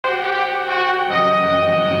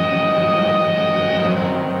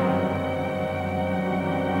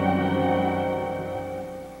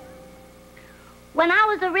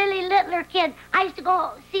littler kid, I used to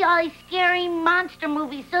go see all these scary monster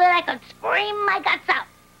movies so that I could scream my guts out.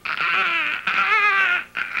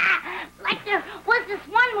 Like there was this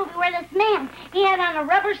one movie where this man, he had on a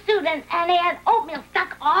rubber suit and he had oatmeal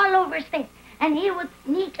stuck all over his face. And he would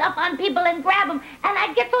sneak up on people and grab them. And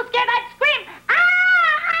I'd get so scared I'd scream, ah!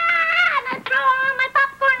 And I'd throw all my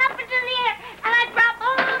popcorn up into the air. And I'd drop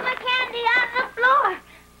all my candy on the floor.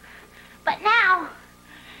 But now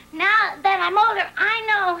that I'm older, I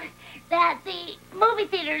know that the movie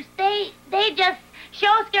theaters, they just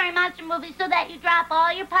show scary monster movies so that you drop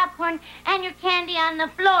all your popcorn and your candy on the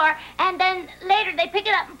floor, and then later they pick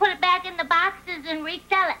it up and put it back in the boxes and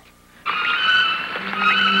resell it.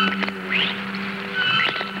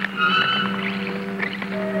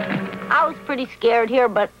 I was pretty scared here,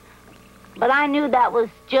 but I knew that was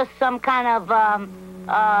just some kind of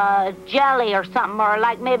jelly or something, or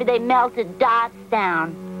like maybe they melted dots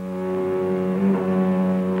down.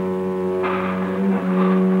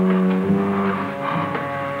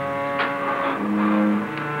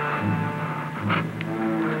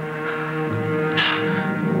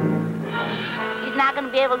 Not going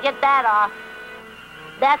to be able to get that off.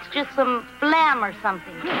 That's just some phlegm or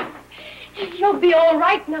something. You'll be all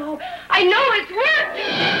right now. I know it's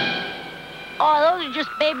working. Oh, those are just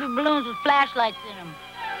baby balloons with flashlights in them.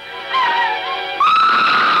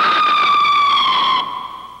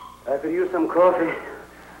 I could use some coffee.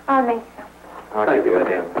 I'll make some. Thank you,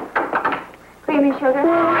 madam. Creamy sugar?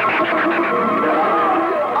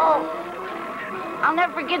 Oh, I'll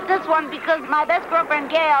never forget this one because my best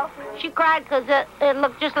girlfriend, Gail, she cried because it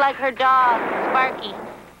looked just like her dog, Sparky.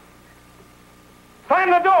 Slam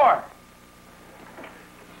the door!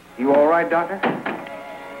 You all right, Doctor?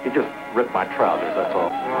 He just ripped my trousers, that's all.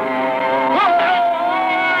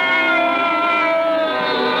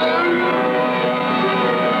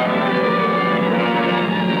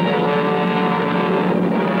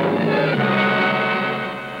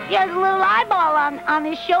 He has a little eyeball on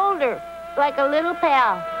his shoulder, like a little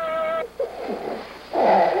pal.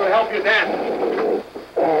 We'll help you then.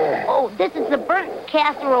 Oh, this is the burnt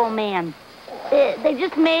casserole man. They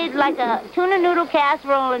just made like a tuna noodle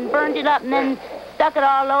casserole and burned it up and then stuck it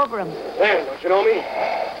all over him. Dan, don't you know me?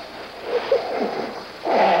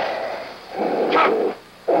 Chuck!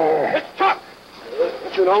 It's Chuck!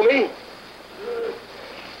 Don't you know me?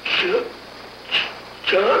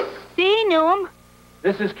 Chuck? See, he knew him.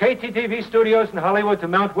 This is KTTV Studios in Hollywood to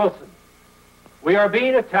Mount Wilson. We are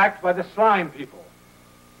being attacked by the slime people.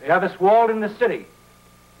 They have us walled in the city.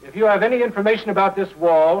 If you have any information about this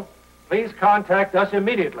wall, please contact us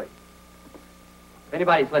immediately. If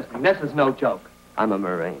anybody's listening, this is no joke. I'm a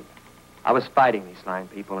Marine. I was fighting these slime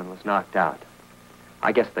people and was knocked out.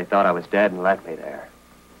 I guess they thought I was dead and left me there.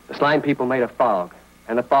 The slime people made a fog,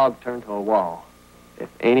 and the fog turned to a wall. If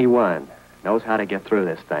anyone knows how to get through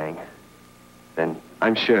this thing, then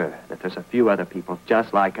I'm sure that there's a few other people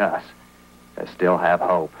just like us that still have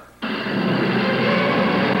hope.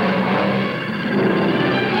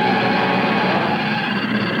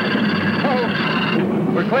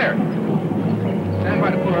 We're clear. Stand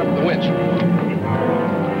by to pull her up with the winch.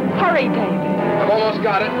 Hurry, David. I've almost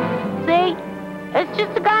got it. See? It's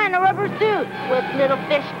just a guy in a rubber suit with little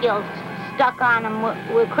fish gills stuck on him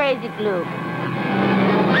with crazy glue.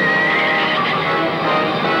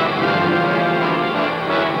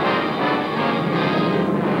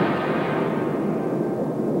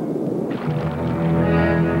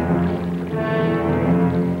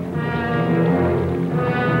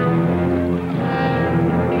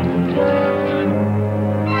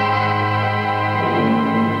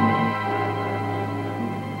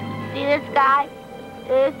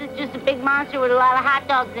 This is just a big monster with a lot of hot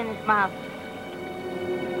dogs in his mouth.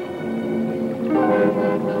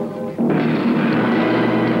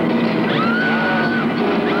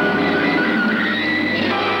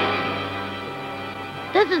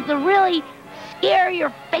 This is the really scare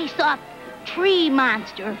your face off tree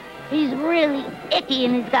monster. He's really icky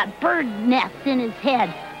and he's got bird nests in his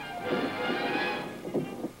head.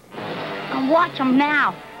 And watch him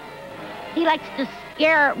now. He likes to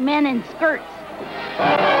scare men in skirts.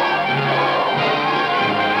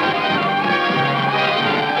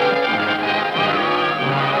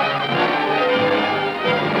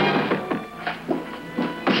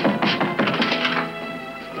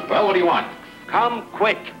 Well, what do you want? Come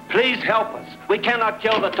quick. Please help us. We cannot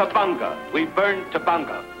kill the Tabunga. We burned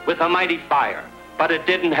Tabunga with a mighty fire, but it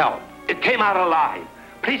didn't help. It came out alive.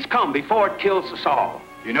 Please come before it kills us all.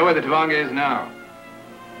 You know where the Tabunga is now?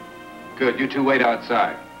 Good. You two wait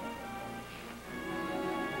outside.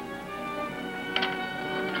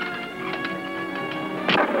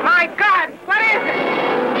 My God, what is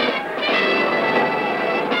it?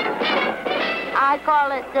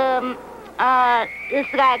 call it, this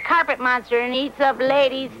guy, carpet monster, and eats up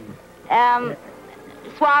ladies,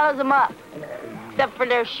 swallows them up, except for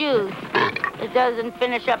their shoes. It doesn't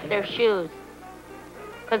finish up their shoes,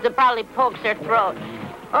 because it probably pokes their throat.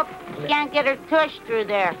 Oh, can't get her tush through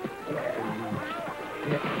there.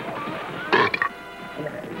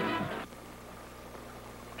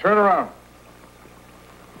 Turn around.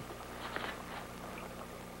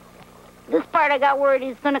 This part I got worried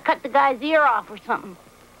he's going to cut the guy's ear off or something.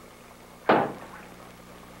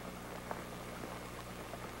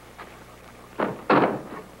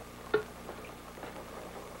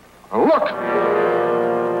 Now look!